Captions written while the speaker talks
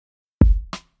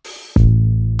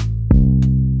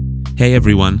Hey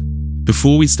everyone,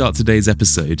 before we start today's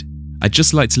episode, I'd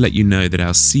just like to let you know that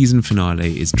our season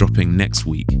finale is dropping next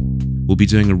week. We'll be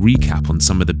doing a recap on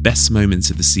some of the best moments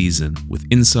of the season with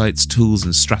insights, tools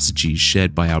and strategies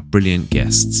shared by our brilliant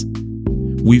guests.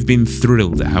 We've been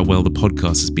thrilled at how well the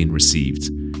podcast has been received,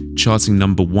 charting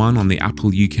number 1 on the Apple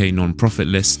UK non-profit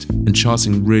list and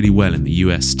charting really well in the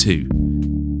US too.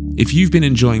 If you've been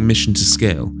enjoying Mission to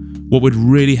Scale, what would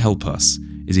really help us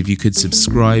is if you could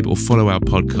subscribe or follow our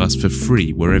podcast for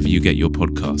free wherever you get your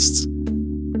podcasts.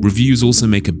 Reviews also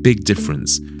make a big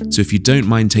difference, so if you don't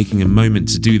mind taking a moment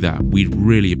to do that, we'd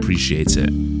really appreciate it,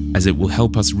 as it will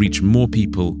help us reach more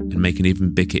people and make an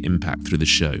even bigger impact through the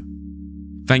show.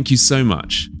 Thank you so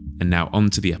much, and now on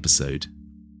to the episode.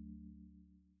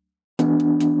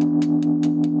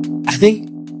 I think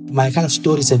my kind of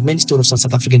story is a main story of some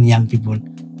South African young people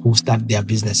who start their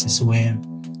businesses where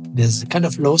there's kind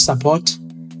of low support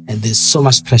and there's so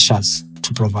much pressures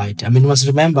to provide. I mean, you must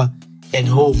remember, at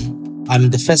home, I'm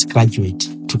the first graduate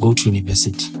to go to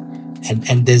university.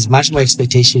 And there's much more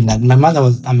expectation. And my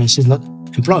mother she's not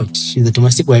employed. She's a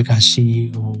domestic worker.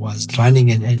 She was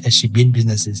running and she built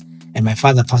businesses. And my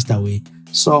father passed away.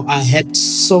 So I had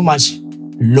so much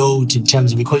load in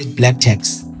terms of, we call it black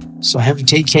tax. So I have to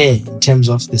take care in terms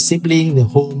of the sibling, the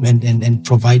home, and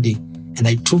providing. And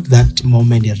I took that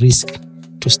moment, a risk,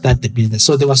 to start the business.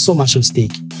 So there was so much at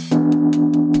stake.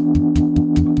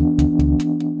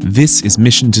 This is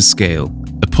Mission to Scale,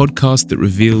 a podcast that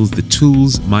reveals the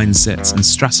tools, mindsets, and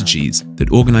strategies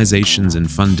that organizations and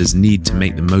funders need to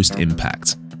make the most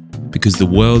impact. Because the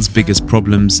world's biggest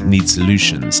problems need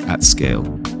solutions at scale.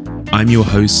 I'm your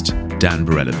host, Dan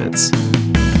Borelowitz.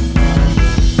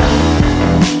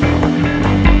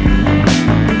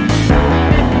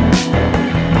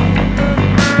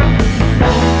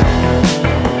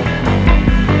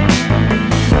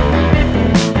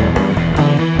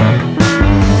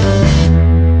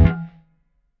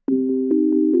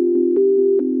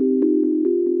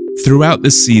 Throughout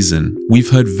this season,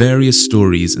 we've heard various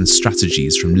stories and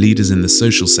strategies from leaders in the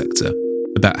social sector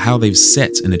about how they've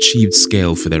set and achieved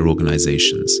scale for their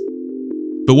organizations.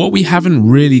 But what we haven't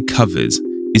really covered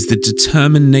is the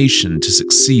determination to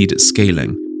succeed at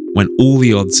scaling when all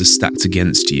the odds are stacked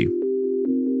against you.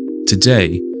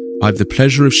 Today, I have the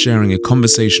pleasure of sharing a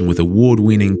conversation with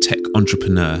award-winning tech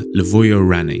entrepreneur Luvuyo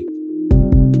Rani.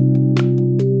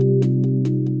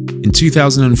 In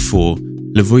 2004,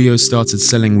 Luvuyo started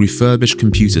selling refurbished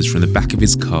computers from the back of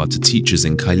his car to teachers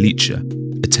in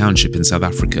Khayelitsha, a township in South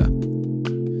Africa.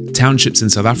 Townships in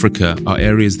South Africa are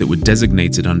areas that were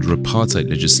designated under apartheid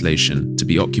legislation to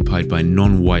be occupied by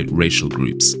non-white racial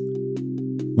groups.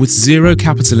 With zero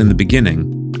capital in the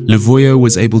beginning, Luvuyo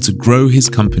was able to grow his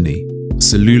company,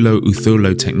 Salulo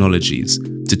Utholo Technologies,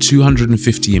 to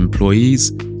 250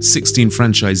 employees, 16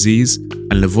 franchisees,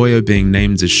 and Luvuyo being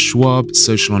named as Schwab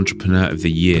Social Entrepreneur of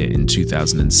the Year in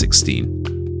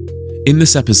 2016. In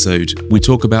this episode, we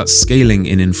talk about scaling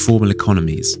in informal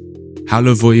economies, how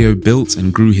Luvuyo built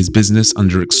and grew his business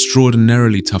under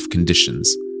extraordinarily tough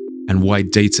conditions, and why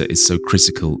data is so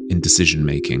critical in decision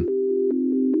making.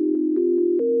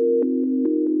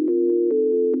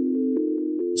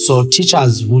 So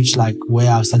teachers, which like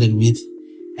where I started with,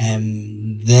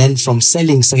 then from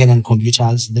selling second-hand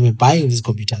computers, they were buying these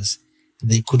computers.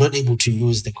 They could not able to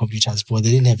use the computers, but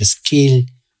they didn't have a skill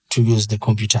to use the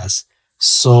computers.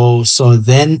 So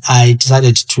then I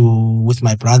decided to, with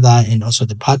my brother and also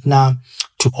the partner,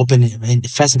 to open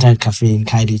the first internet cafe in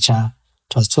Khayelitsha.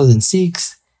 It was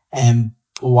 2006. And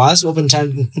whilst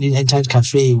opening the internet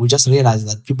cafe, we just realized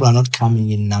that people are not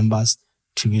coming in numbers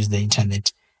to use the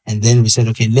internet. And then we said,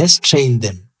 okay, let's train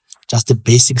them. Just the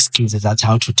basic skills, that's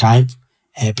how to type.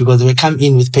 Because they will come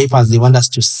in with papers, they want us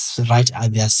to write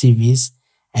out their CVs.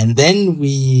 And then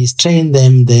we train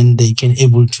them, then they can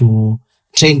able to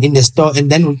train in the store. And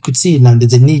then we could see now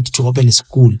there's a need to open a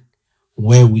school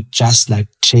where we just like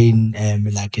train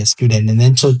like a student. And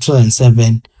then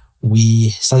 2007,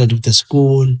 we started with the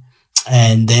school.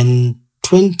 And then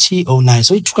 2009,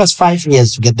 so it took us 5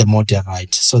 years to get the model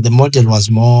right. So the model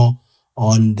was more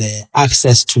on the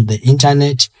access to the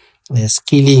internet, the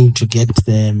skilling to get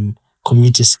the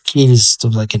community skills so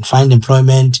they can find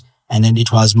employment. And then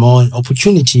it was more an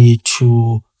opportunity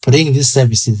to bring these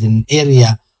services in an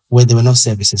area where there were no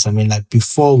services. I mean, like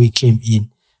before we came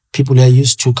in, people are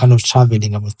used to kind of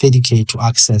traveling about 30K to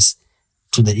access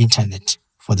to the internet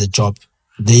for the job.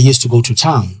 They used to go to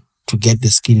town to get the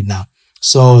skill now.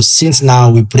 So since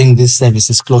now we bring these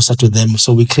services closer to them,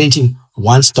 so we're creating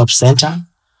one-stop center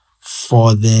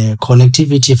for the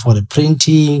connectivity, for the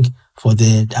printing, for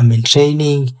the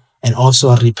training, and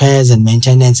also repairs and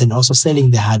maintenance, and also selling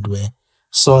the hardware.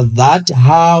 So that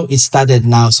how it started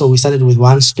now. So we started with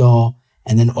one store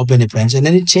and then opened a branch, and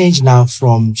then it changed now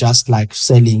from just like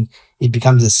selling. It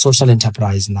becomes a social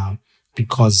enterprise now,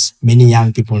 because many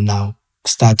young people now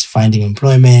start finding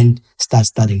employment, start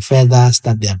studying further,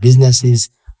 start their businesses.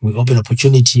 We open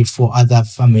opportunity for other,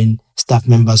 staff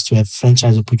members to have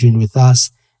franchise opportunity with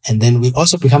us. And then we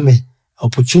also become an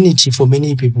opportunity for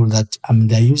many people that,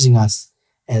 they're using us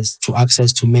as to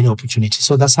access to many opportunities.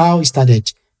 So that's how it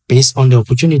started, based on the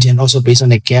opportunity and also based on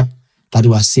the gap that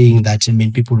we are seeing that,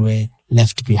 people were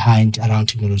left behind around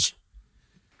technology.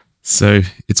 So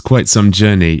it's quite some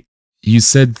journey. You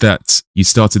said that you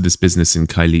started this business in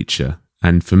Kailicha,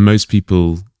 and for most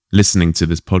people listening to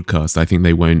this podcast, I think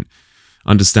they won't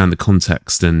understand the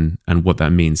context and what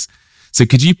that means. So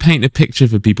could you paint a picture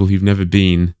for people who've never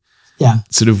been? Yeah.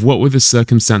 Sort of what were the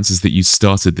circumstances that you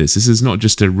started this? This is not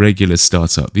just a regular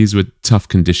startup. These were tough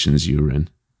conditions you were in.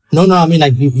 No,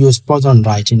 you're spot on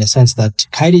right, in the sense that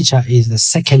Kailicha is the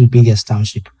second biggest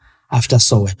township after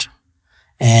Soweto.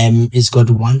 It's got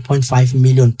 1.5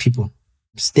 million people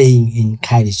staying in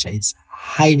Kailicha. It's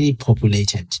highly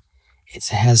populated. It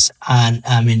has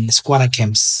squatter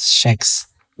camps, shacks,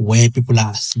 where people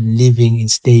are living and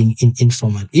staying in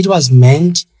informal. It was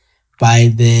meant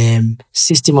by the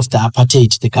system of the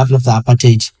apartheid, the government of the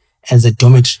apartheid, as a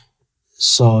dormitory.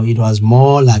 So it was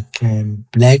more like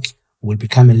black will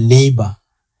become a labor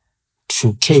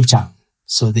to Cape Town.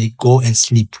 So they go and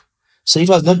sleep. So it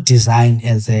was not designed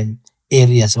as an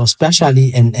area, so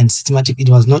especially and systematic. It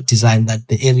was not designed that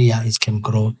the area can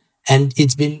grow. And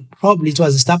it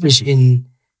was established in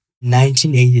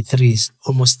 1983,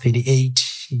 almost 38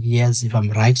 years, if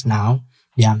I'm right now.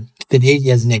 Yeah, 38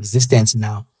 years in existence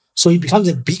now. So it becomes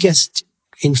the biggest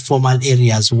informal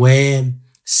areas where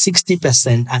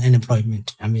 60% are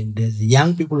unemployment. There's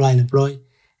young people who are unemployed,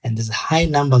 and there's high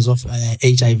numbers of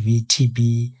HIV,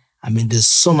 TB. There's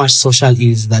so much social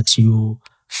ills that you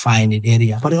find in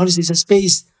area. But honestly, it's a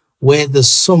space where there's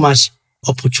so much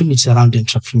opportunity around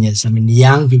entrepreneurs.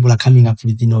 Young people are coming up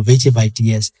with innovative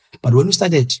ideas. But when we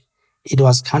started, it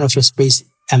was kind of a space,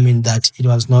 that it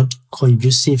was not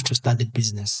conducive to start a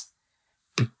business,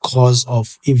 because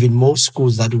of even most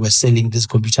schools that were selling these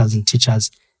computers and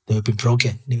teachers, they were being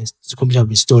broken. The computer would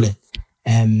be stolen.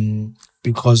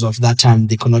 Because of that time,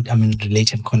 they could not,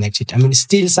 relate and connect it.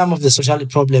 Still some of the social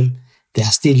problem, they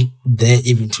are still there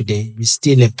even today. It's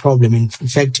still a problem. In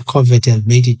fact, COVID has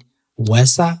made it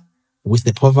worse with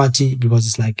the poverty, because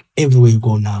it's like everywhere you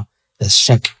go now, there's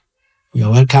shack.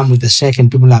 You're welcome with the shack,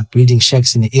 and people are building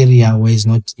shacks in the area where it's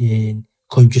not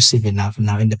conducive enough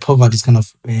now. And the poverty is kind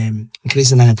of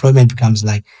increasing, unemployment becomes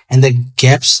and the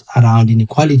gaps around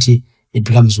inequality, it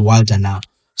becomes wilder now.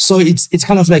 So it's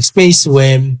kind of like space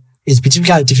where it's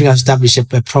difficult to establish a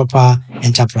proper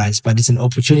enterprise, but it's an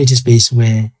opportunity space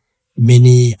where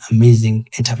many amazing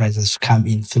enterprises come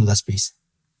in through that space.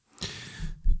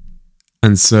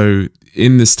 And so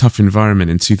in this tough environment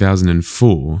in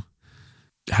 2004,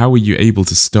 how were you able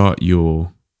to start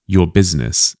your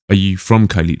business? Are you from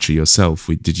Kailicha yourself?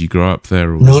 Did you grow up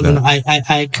there? Or No.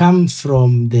 I come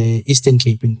from the Eastern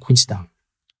Cape in Queenstown,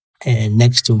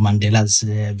 next to Mandela's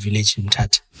village in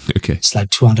Tata. Okay. It's like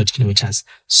 200 kilometers.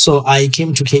 So I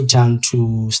came to Cape Town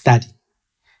to study,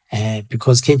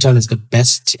 because Cape Town has got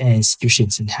best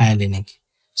institutions in higher learning.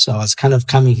 So I was kind of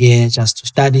coming here just to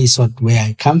study, so where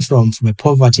I come from a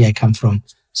poverty I come from,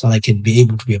 so I can be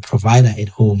able to be a provider at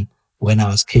home when I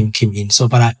was came in. So,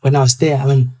 when I was there,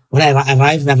 when I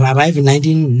arrived in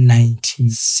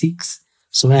 1996.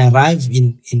 So when I arrived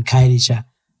in Kailicha,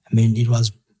 it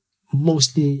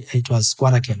was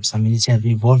squatter camps. It has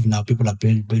evolved now. People are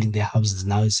building their houses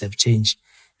now. It's have changed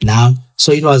now.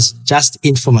 So it was just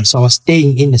informal. So I was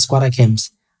staying in the squatter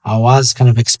camps. I was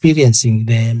kind of experiencing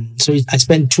them. So I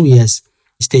spent 2 years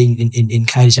staying in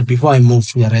Kailicha before I moved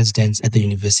to a residence at the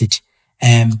university.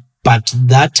 But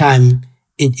that time,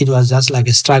 it was just like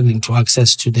a struggling to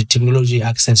access to the technology,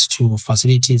 access to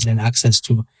facilities, and access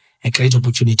to a great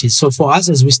opportunities. So for us,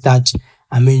 as we start,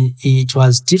 it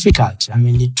was difficult.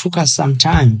 It took us some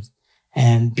time,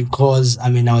 and because I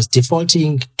was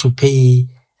defaulting to pay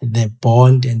the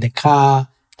bond and the car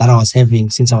that I was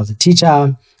having since I was a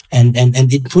teacher, and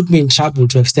it put me in trouble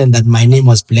to the extent that my name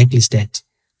was blacklisted.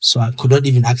 So I could not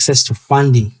even access to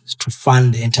funding to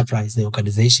fund the enterprise, the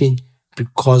organization,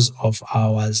 because of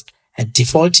our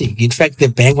defaulting. In fact, the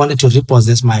bank wanted to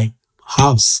repossess my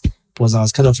house because I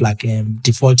was kind of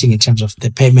defaulting in terms of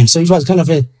the payment. So it was kind of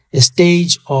a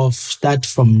stage of start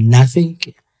from nothing,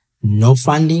 no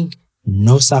funding,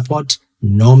 no support,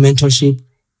 no mentorship.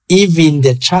 Even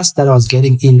the trust that I was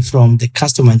getting in from the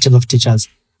customer in terms of teachers,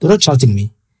 they're not trusting me.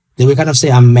 they were kind of say,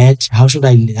 I'm mad. How should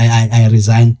I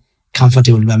resign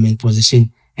comfortable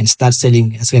position and start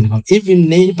selling a second-hand? Even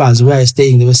neighbors where I was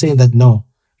staying, they were saying that, no,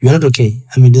 you're not okay.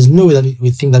 There's no way that we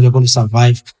think that we're going to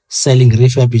survive selling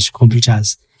refurbished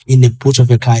computers in the boot of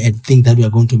a car and think that we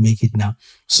are going to make it now.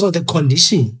 So the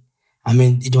condition,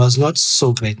 it was not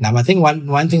so great. Now, I think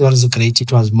one thing that was great,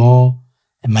 it was more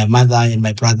my mother and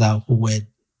my brother who were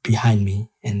behind me,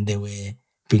 and they were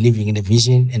believing in the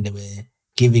vision, and they were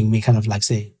giving me kind of like,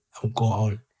 say, I'll go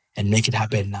all and make it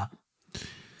happen now.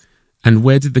 And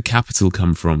where did the capital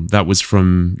come from? That was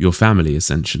from your family,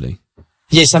 essentially.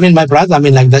 Yes, my brother,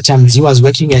 like that time, he was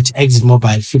working at Exit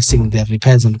Mobile, fixing the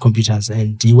repairs on computers,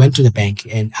 and he went to the bank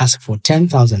and asked for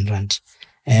 10,000 rand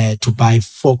to buy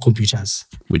 4 computers.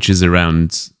 Which is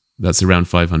around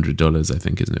 $500, I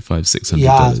think, isn't it?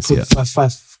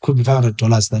 $500-$600. Could be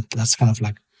 $500. That's kind of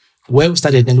like where we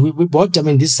started. And we bought,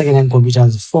 these second-hand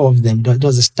computers, 4 of them. It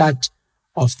was the start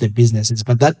of the businesses,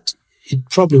 but that it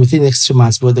probably within the next 3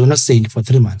 months, but they were not selling for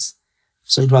 3 months.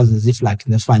 So it was as if like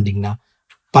the funding now.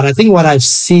 But I think what I've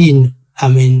seen,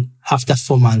 after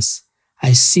 4 months,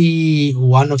 I see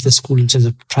one of the school in terms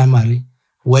of primary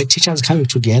where teachers coming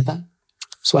together.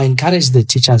 So I encourage the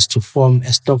teachers to form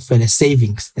a stokvel, a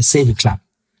saving club.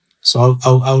 So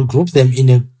I'll group them in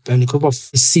a group of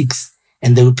 6,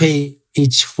 and they will pay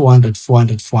each 400.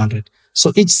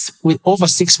 So with over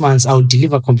 6 months, I'll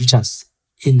deliver computers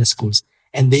in the schools,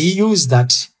 and they use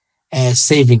that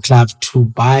saving club to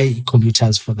buy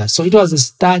computers for that. So it was the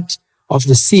start of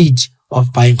the siege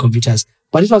of buying computers,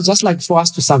 but it was just like for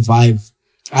us to survive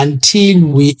until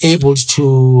we able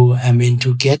to,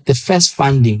 to get the first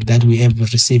funding that we ever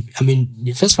received.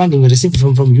 The first funding we received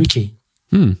from UK,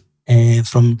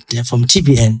 from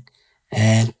TBN,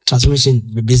 Transformation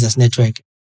Business Network.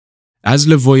 As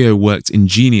Lavoyo worked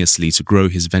ingeniously to grow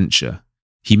his venture,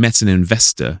 he met an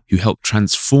investor who helped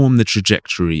transform the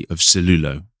trajectory of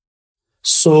Solulo.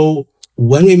 So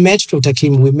when we met Dr.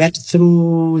 Kim, we met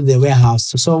through the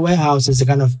Warehouse. So Warehouse is a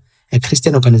kind of a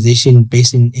Christian organization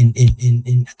based in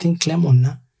I think Claremont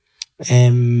now.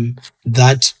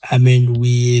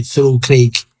 We through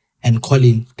Craig and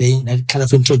Colin, they kind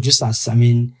of introduced us.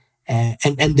 And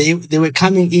they were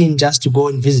coming in just to go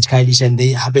and visit Kailish, and they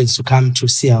happened to come to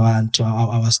see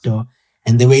our store,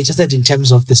 and they were interested in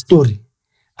terms of the story.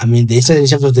 They interested in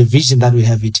terms of the vision that we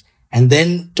have it. And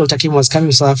then Dr. Kim was coming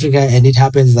to South Africa, and it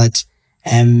happens that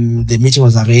the meeting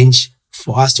was arranged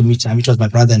for us to meet. It was my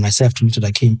brother and myself to meet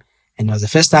Dr. Kim. And it was the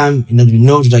first time, we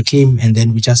know Dr. Kim, and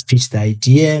then we just pitched the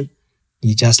idea.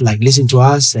 He just listened to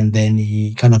us, and then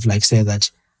he kind of said that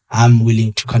I'm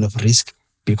willing to kind of risk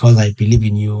because I believe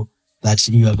in you, that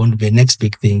you are going to be the next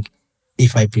big thing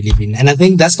if I believe in. And I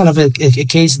think that's kind of a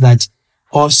case that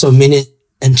also many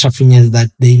entrepreneurs,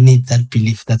 that they need that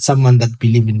belief, that someone that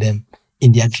believes in them,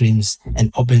 in their dreams,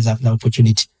 and opens up the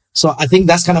opportunity. So I think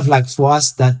that's kind of for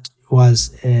us, that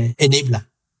was an enabler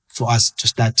for us to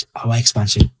start our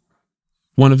expansion.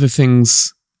 One of the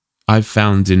things I've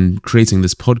found in creating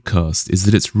this podcast is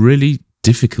that it's really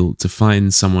difficult to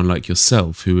find someone like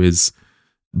yourself who is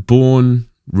born,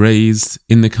 raised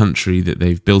in the country that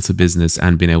they've built a business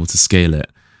and been able to scale it.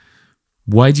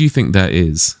 Why do you think that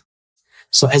is?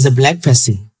 So as a black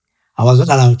person, I was not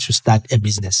allowed to start a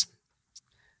business.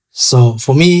 So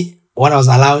for me, what I was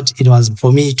allowed, it was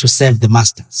for me to serve the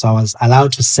master. So I was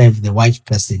allowed to serve the white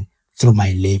person through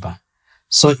my labor.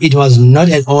 So it was not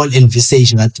at all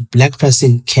envisaged that the black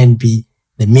person can be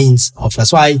the means of.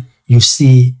 That's why you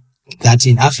see that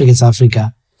in South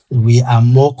Africa, we are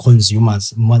more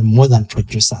consumers, more than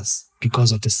producers,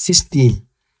 because of the system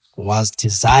was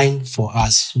designed for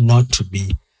us not to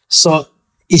be. So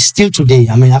it's still today,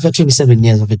 after 27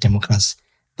 years of a democracy,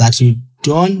 that you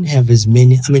don't have as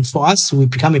many. For us, we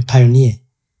become a pioneer.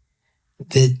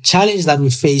 The challenge that we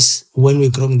face when we're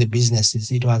growing the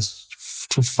businesses, it was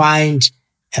to find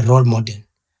a role model,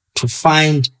 to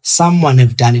find someone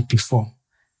have done it before,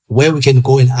 where we can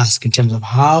go and ask in terms of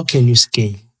how can you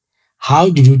scale? How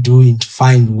did you do it to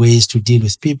find ways to deal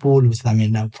with people, with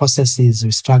processes,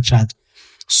 with structured?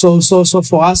 So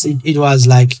for us, it was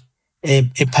like a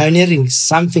pioneering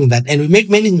something that, and we make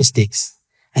many mistakes,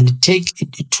 and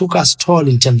it took us toll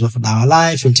in terms of our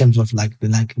life, in terms of like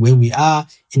where we are.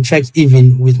 In fact,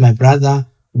 even with my brother,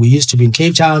 we used to be in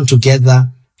Cape Town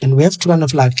together, and we have to kind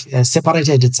of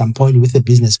separated at some point with the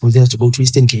business, because he has to go to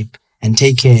Eastern Cape and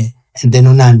take care, and then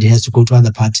Onandi has to go to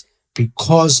other part,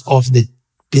 because of the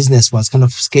business was kind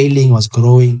of scaling, was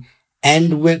growing,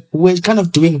 and we're kind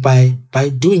of doing by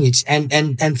doing it, and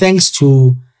thanks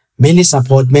to many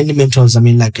support, many mentors.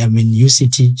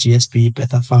 UCT, GSP,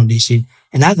 Betha Foundation,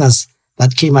 and others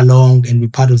that came along and be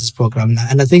part of this program now.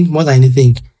 And I think more than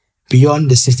anything,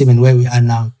 beyond the system and where we are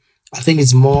now. I think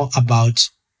it's more about,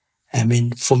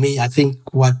 for me, I think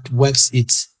what works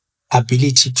is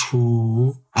ability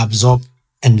to absorb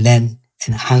and learn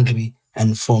and hungry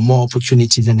and for more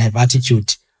opportunities and have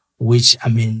attitude, which,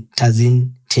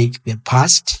 doesn't take the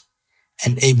past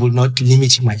and able not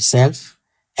limiting myself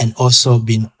and also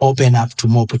being open up to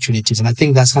more opportunities. And I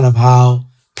think that's kind of how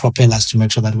propel us to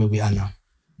make sure that where we are now.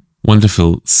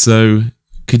 Wonderful. So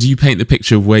could you paint the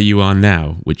picture of where you are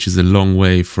now, which is a long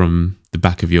way from the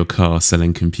back of your car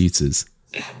selling computers?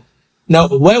 Now,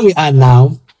 where we are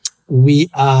now, we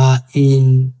are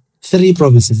in 3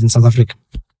 provinces in South Africa: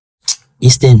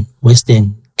 Eastern,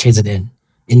 Western, KZN.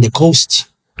 In the coast,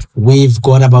 we've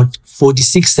got about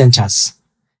 46 centers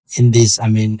in these,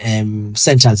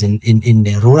 centers in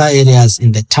the rural areas,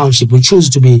 in the township. We choose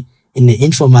to be in the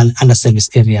informal,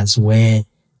 underserviced areas where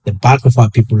the bulk of our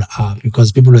people are,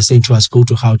 because people were saying to us, go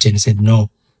to Gauteng, and said, no,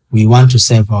 we want to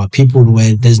serve our people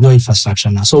where there's no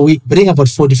infrastructure now. So we bring about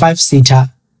 45-seater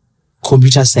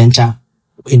computer center.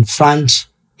 In front,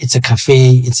 it's a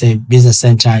cafe, it's a business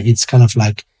center, it's kind of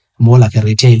like more like a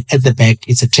retail. At the back,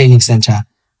 it's a training center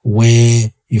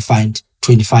where you find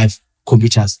 25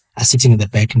 computers are sitting in the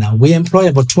back now. We employ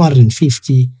about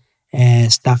 250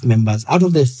 staff members. Out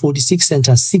of the 46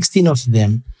 centers, 16 of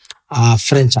them are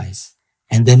franchise.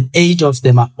 And then 8 of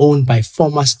them are owned by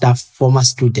former staff, former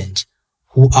students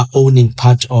who are owning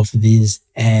part of these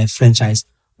franchise.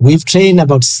 We've trained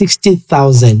about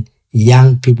 60,000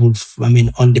 young people,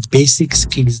 on the basic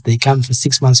skills. They come for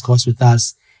 6 months course with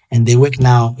us, and they work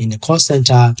now in the call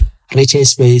center, retail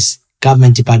space,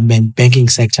 government department, banking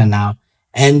sector now.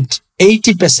 And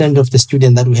 80% of the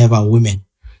students that we have are women.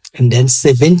 And then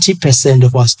 70%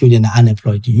 of our students are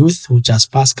unemployed youth who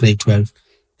just passed grade 12.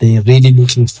 They're really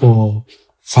looking for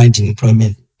finding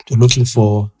employment. They're looking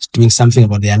for doing something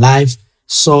about their life.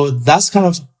 So that's kind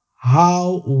of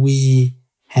how we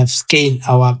have scaled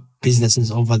our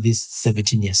businesses over these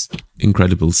 17 years.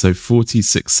 Incredible. So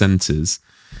 46 centers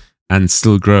and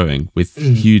still growing with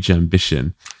huge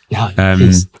ambition.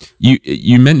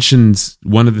 You mentioned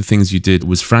one of the things you did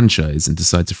was franchise and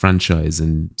decide to franchise,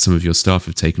 and some of your staff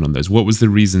have taken on those. What was the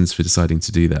reasons for deciding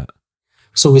to do that?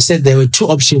 So we said there were 2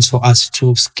 options for us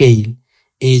to scale,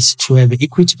 is to have an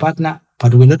equity partner,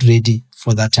 but we're not ready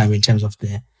for that time in terms of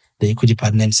the equity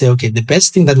partner, and say, okay, the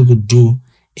best thing that we could do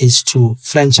is to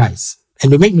franchise.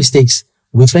 And we make mistakes.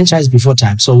 We franchise before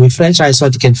time. So we franchise so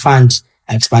that we can fund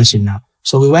expansion now.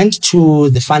 So we went to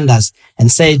the funders and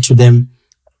said to them,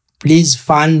 please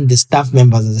fund the staff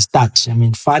members as a start.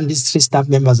 Fund these 3 staff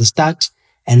members as a start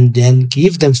and then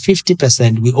give them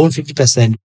 50%. We own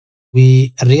 50%.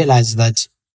 We realized that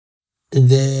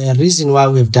the reason why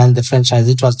we've done the franchise,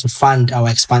 it was to fund our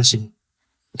expansion.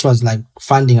 It was like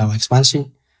funding our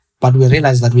expansion, but we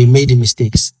realized that we made the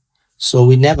mistakes. So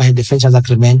we never had the franchise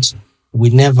agreement. We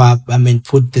never,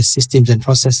 put the systems and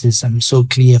processes so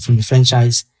clear from the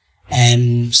franchise.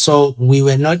 And so we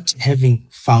were not having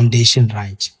foundation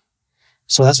right.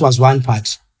 So that was one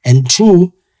part. And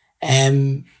 2,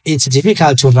 it's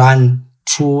difficult to run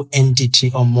 2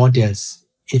 entity or models.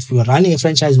 If you're running a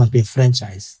franchise, it must be a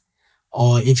franchise.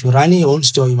 Or if you're running your own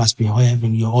store, you must be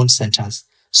having your own centers.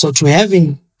 So to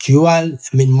having dual,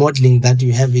 modeling that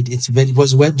you have it's very,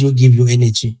 because where do you give your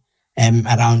energy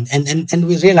around? And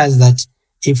we realize that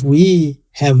if we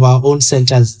have our own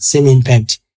centers, same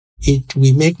impact,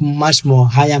 we make much more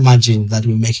higher margin that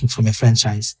we're making from a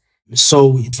franchise.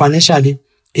 So financially,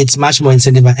 it's much more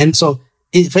incentive. And so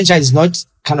franchise is not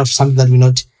kind of something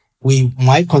that we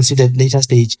might consider at later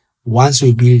stage once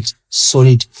we build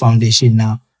solid foundation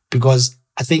now. Because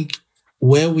I think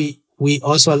where we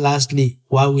also lastly,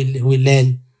 while we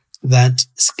learn that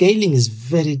scaling is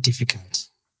very difficult.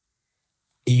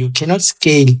 You cannot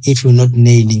scale if you're not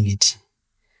nailing it.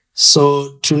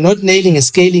 So to not nailing and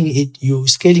scaling it, you're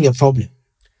scaling a problem.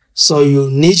 So you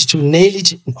need to nail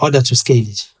it in order to scale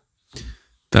it.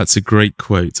 That's a great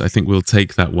quote. I think we'll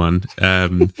take that one.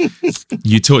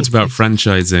 You talked about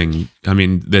franchising.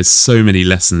 There's so many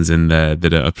lessons in there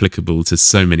that are applicable to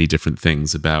so many different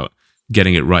things about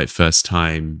getting it right first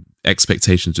time,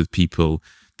 expectations with people,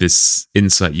 this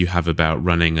insight you have about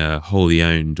running a wholly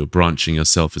owned or branching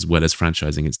yourself as well as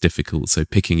franchising. It's difficult. So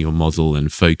picking your model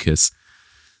and focus.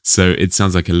 So it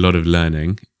sounds like a lot of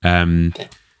learning.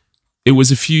 It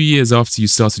was a few years after you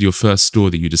started your first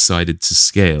store that you decided to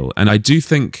scale. And I do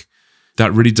think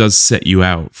that really does set you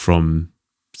out from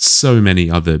so many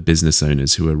other business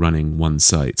owners who are running one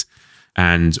site.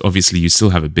 And obviously you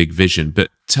still have a big vision. But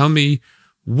tell me,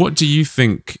 what do you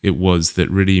think it was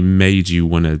that really made you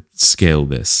want to scale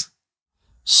this?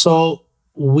 So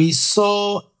we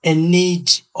saw a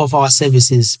need of our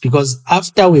services, because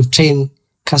after we've trained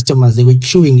customers, they were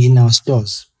queuing in our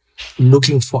stores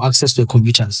looking for access to the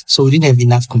computers. So we didn't have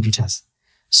enough computers.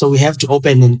 So we have to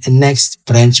open a next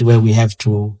branch where we have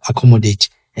to accommodate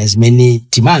as many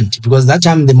demand, because that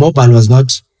time the mobile was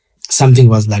not something,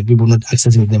 was like people not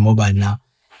accessing the mobile now.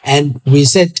 And we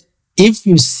said, if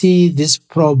you see this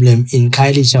problem in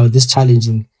Kailicha, or this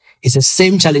challenging, it's the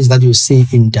same challenge that you see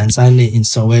in Tanzania, in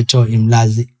Soweto, in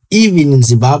Mlazi, even in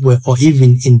Zimbabwe, or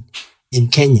even in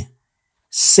Kenya.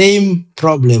 Same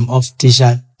problem of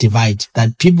teacher divide,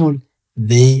 that people,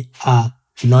 they are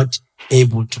not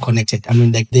able to connect it. I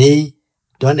mean, like, they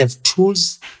don't have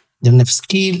tools, they don't have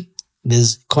skill.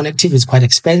 There's connectivity is quite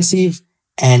expensive,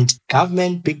 and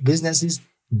government, big businesses,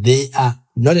 they are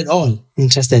not at all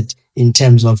interested in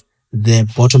terms of the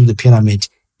bottom of the pyramid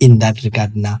in that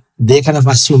regard. Now they kind of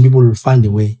assume people will find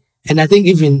a way. And I think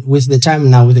even with the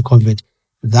time now with the COVID,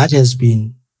 that has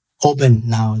been open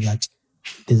now, that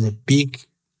there's a big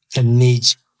need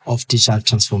of digital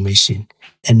transformation,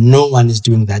 and no one is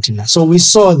doing that enough. So we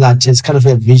saw that as kind of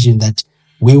a vision that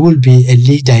we will be a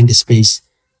leader in the space,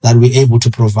 that we're able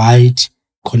to provide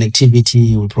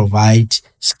connectivity, will provide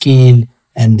skill.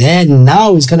 And then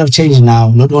now it's kind of changed now,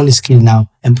 not only skill now,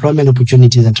 employment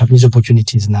opportunities and training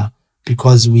opportunities now,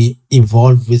 because we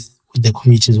evolve with the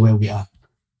communities where we are.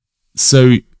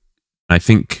 So I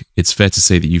think it's fair to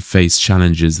say that you've faced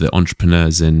challenges that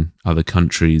entrepreneurs in other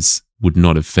countries would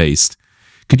not have faced.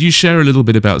 Could you share a little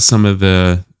bit about some of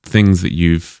the things that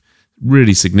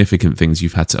really significant things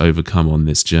you've had to overcome on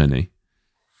this journey?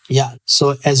 Yeah.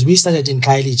 So as we started in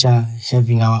Kailicha,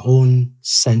 having our own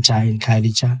center in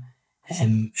Kailicha,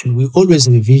 and we always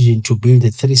have a vision to build a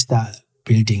 3-star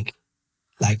building,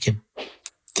 like a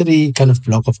 3 kind of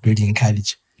block of building in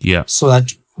Kailicha. Yeah. So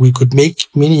that we could make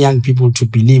many young people to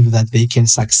believe that they can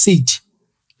succeed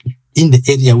in the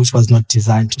area which was not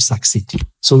designed to succeed.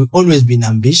 So we've always been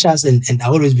ambitious, and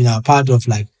always been a part of,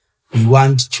 like, we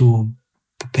want to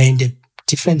paint a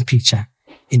different picture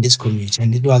in this community.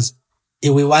 And it was,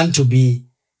 if we want to be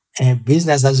a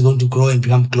business that's going to grow and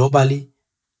become globally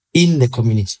in the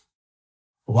community.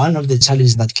 One of the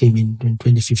challenges that came in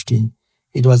 2015,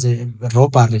 it was a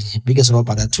robbery, biggest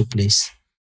robbery that took place.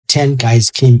 10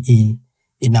 guys came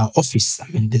in our office.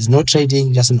 I mean, there's no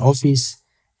trading, just an office.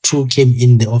 2 came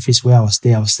in the office where I was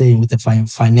there. I was staying with the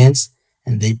finance,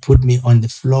 and they put me on the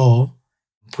floor,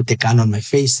 put the gun on my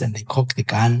face, and they cock the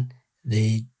gun.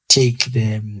 They take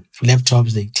the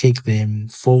laptops, they take the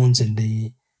phones, and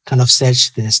they kind of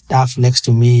search the stuff next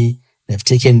to me. They've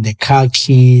taken the car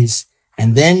keys,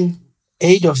 and then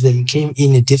 8 of them came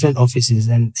in different offices,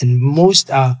 and most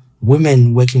are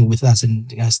women working with us,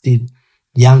 and are still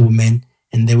young women,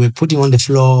 and they were putting on the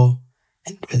floor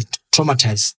and were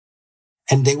traumatized.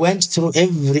 And they went through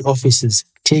every offices,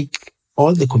 take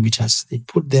all the computers, they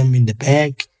put them in the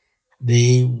bag,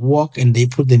 they walk and they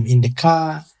put them in the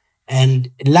car. And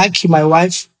lucky, my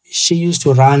wife, she used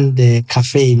to run the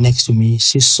cafe next to me.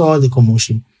 She saw the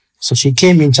commotion. So she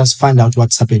came in, just find out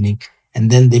what's happening. And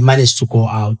then they managed to go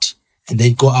out, and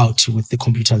they go out with the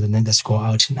computers, and then just go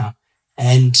out now.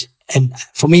 And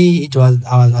for me,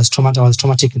 I was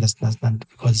traumatic in that,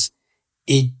 because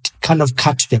it kind of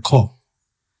cut to the core,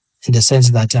 in the sense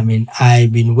that, I mean,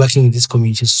 I've been working in this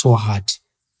community so hard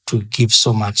to give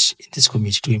so much in this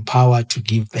community, to empower, to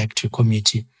give back to the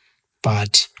community.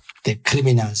 But the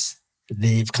criminals,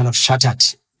 they've kind of shattered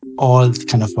all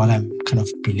kind of what I'm kind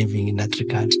of believing in that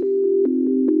regard.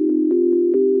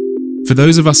 For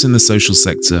those of us in the social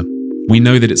sector, we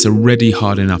know that it's already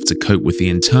hard enough to cope with the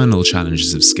internal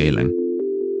challenges of scaling.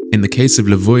 In the case of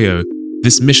Lavoyo,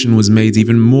 this mission was made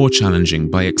even more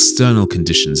challenging by external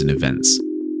conditions and events.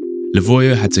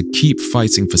 Lavoyo had to keep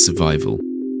fighting for survival.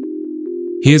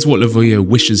 Here's what Lavoyo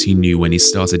wishes he knew when he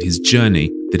started his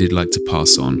journey that he'd like to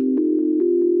pass on.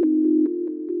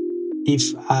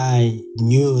 If I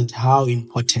knew how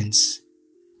important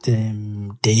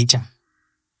the data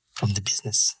from the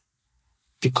business,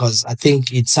 because I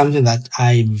think it's something that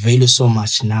I value so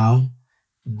much now,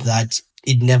 that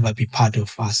it never be part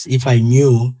of us. If I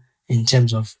knew in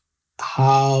terms of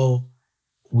how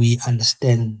we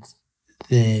understand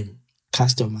the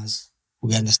customers,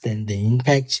 we understand the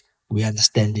impact, we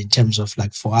understand in terms of,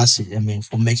 like, for us, I mean,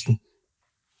 for making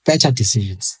better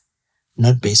decisions,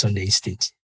 not based on the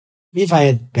instinct. If I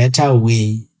had better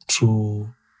way to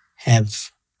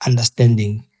have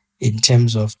understanding in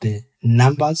terms of the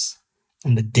numbers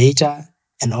and the data,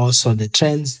 and also the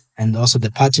trends, and also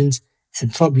the patterns,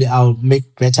 and probably I'll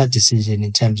make better decision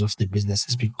in terms of the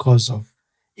businesses, because of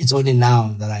it's only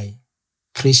now that I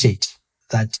appreciate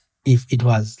that if it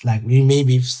was like,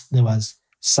 maybe if there was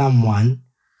someone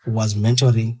who was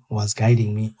mentoring, who was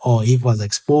guiding me, or if I was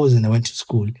exposed and I went to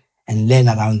school and learn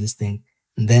around this thing,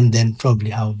 then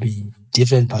probably I'll be in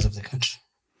different parts of the country.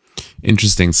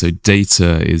 Interesting. So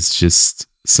data is just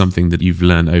something that you've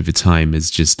learned over time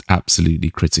is just absolutely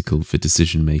critical for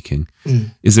decision making.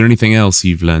 Is there anything else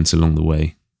you've learned along the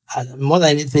way? More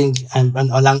than anything,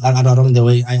 along the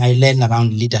way, I learned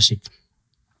around leadership.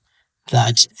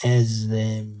 That as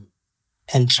an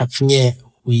entrepreneur,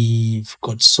 we've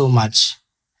got so much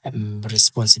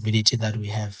responsibility that we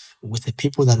have with the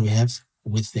people that we have,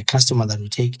 with the customer that we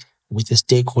take, with the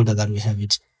stakeholder that we have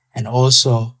it, and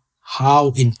also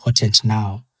how important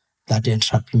now that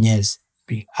entrepreneurs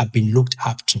have been looked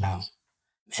up to now,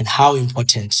 and how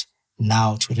important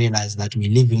now to realize that we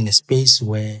live in a space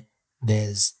where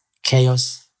there's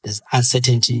chaos, there's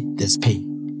uncertainty, there's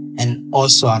pain. And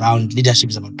also around leadership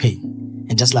is about pain.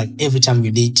 And just like every time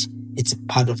you lead, it's a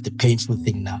part of the painful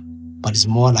thing now. But it's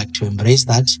more like to embrace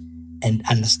that and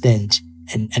understand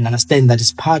and understand that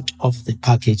it's part of the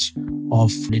package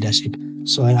of leadership.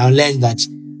 So I learned that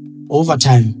over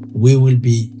time, we will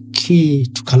be key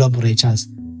to collaborators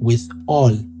with all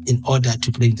in order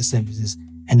to bring the services.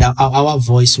 And our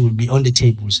voice will be on the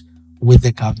tables with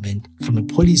the government from a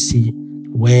policy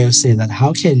where we say that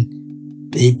how can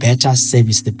they better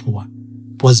service the poor?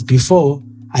 Because before,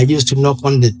 I used to knock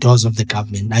on the doors of the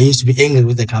government. I used to be angry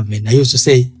with the government. I used to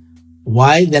say,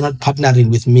 why they're not partnering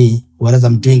with me, whereas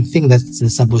I'm doing things that they're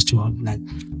supposed to.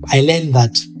 I learned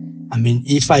that,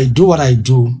 if I do what I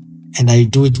do and I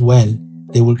do it well,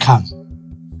 they will come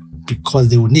because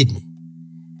they will need me.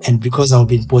 And because I've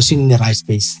been positioned in the right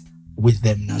space with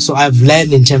them now. So I've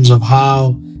learned in terms of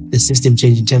how the system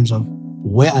changed, in terms of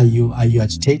where are you? Are you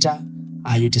agitator?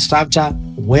 Are you disruptor?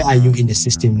 Where are you in the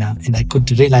system now? And I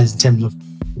could realize in terms of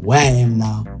where I am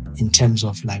now, in terms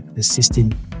of like the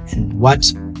system and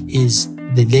what is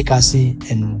the legacy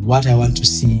and what I want to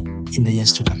see in the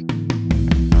years to come.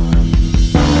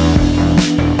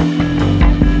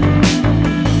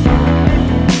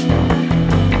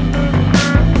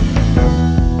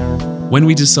 When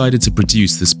we decided to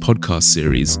produce this podcast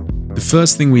series, the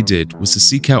first thing we did was to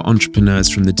seek out entrepreneurs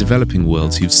from the developing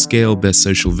world who've scaled their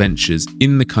social ventures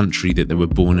in the country that they were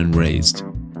born and raised.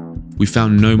 We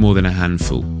found no more than a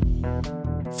handful.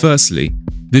 Firstly,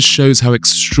 this shows how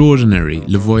extraordinary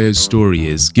Lavoyo's story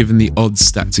is given the odds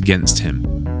stacked against him.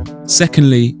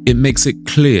 Secondly, it makes it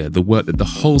clear the work that the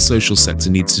whole social sector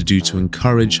needs to do to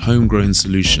encourage homegrown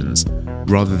solutions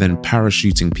rather than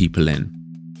parachuting people in.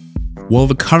 While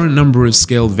the current number of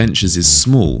scaled ventures is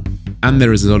small, and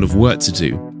there is a lot of work to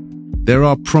do, there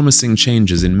are promising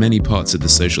changes in many parts of the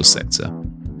social sector.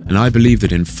 And I believe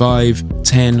that in 5,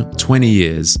 10, 20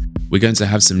 years, we're going to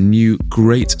have some new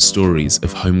great stories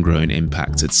of homegrown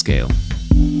impact at scale.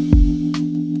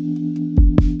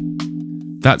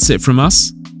 That's it from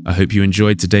us. I hope you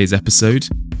enjoyed today's episode.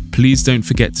 Please don't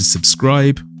forget to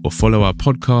subscribe or follow our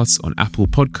podcasts on Apple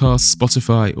Podcasts,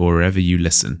 Spotify, or wherever you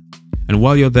listen. And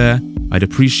while you're there, I'd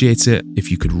appreciate it if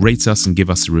you could rate us and give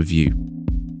us a review.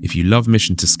 If you love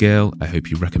Mission to Scale, I hope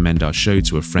you recommend our show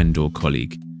to a friend or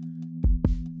colleague.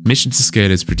 Mission to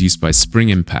Scale is produced by Spring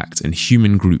Impact and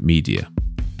Human Group Media.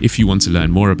 If you want to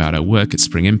learn more about our work at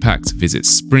Spring Impact, visit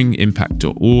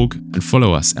springimpact.org and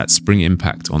follow us at Spring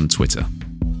Impact on Twitter.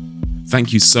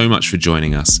 Thank you so much for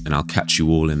joining us, and I'll catch you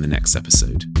all in the next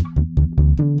episode.